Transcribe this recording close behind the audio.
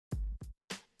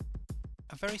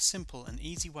A very simple and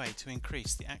easy way to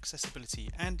increase the accessibility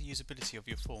and usability of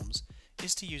your forms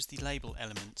is to use the label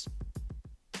element.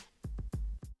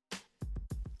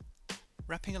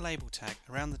 Wrapping a label tag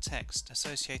around the text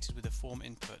associated with a form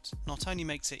input not only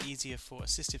makes it easier for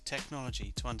assistive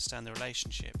technology to understand the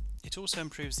relationship, it also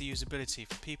improves the usability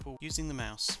for people using the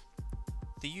mouse.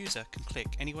 The user can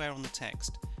click anywhere on the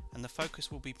text and the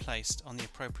focus will be placed on the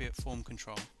appropriate form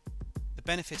control. The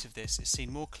benefit of this is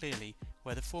seen more clearly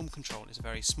where the form control is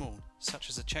very small, such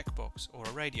as a checkbox or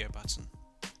a radio button.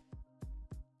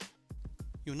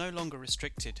 You're no longer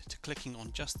restricted to clicking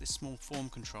on just this small form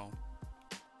control.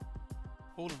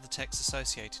 All of the text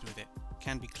associated with it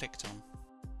can be clicked on.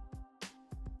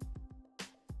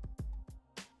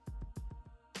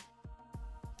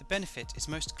 The benefit is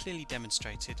most clearly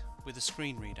demonstrated with a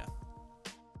screen reader.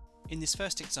 In this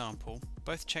first example,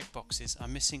 both checkboxes are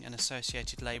missing an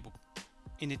associated label.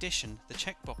 In addition, the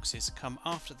checkboxes come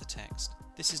after the text.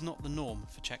 This is not the norm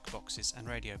for checkboxes and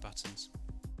radio buttons.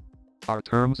 Are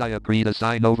terms I agree to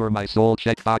sign over my sole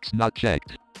checkbox not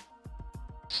checked?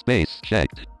 Space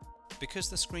checked. Because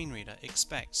the screen reader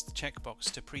expects the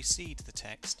checkbox to precede the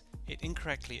text, it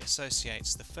incorrectly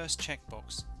associates the first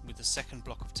checkbox with the second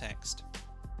block of text.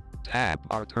 Tab.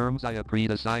 Are terms I agree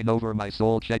to sign over my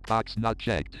sole checkbox not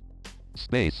checked?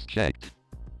 Space checked.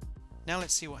 Now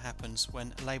let's see what happens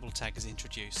when a label tag is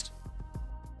introduced.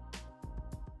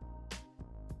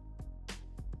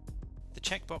 The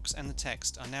checkbox and the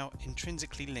text are now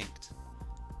intrinsically linked.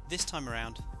 This time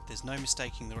around, there's no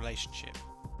mistaking the relationship.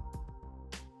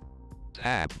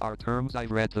 Tab. Are terms I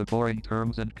read the boring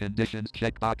terms and conditions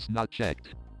checkbox not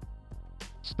checked?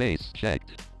 Space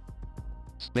checked.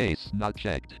 Space not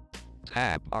checked.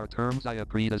 Tab. Are terms I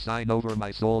agree to sign over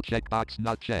my sole checkbox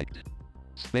not checked?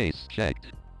 Space checked.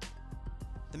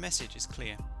 The message is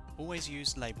clear. Always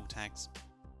use label tags.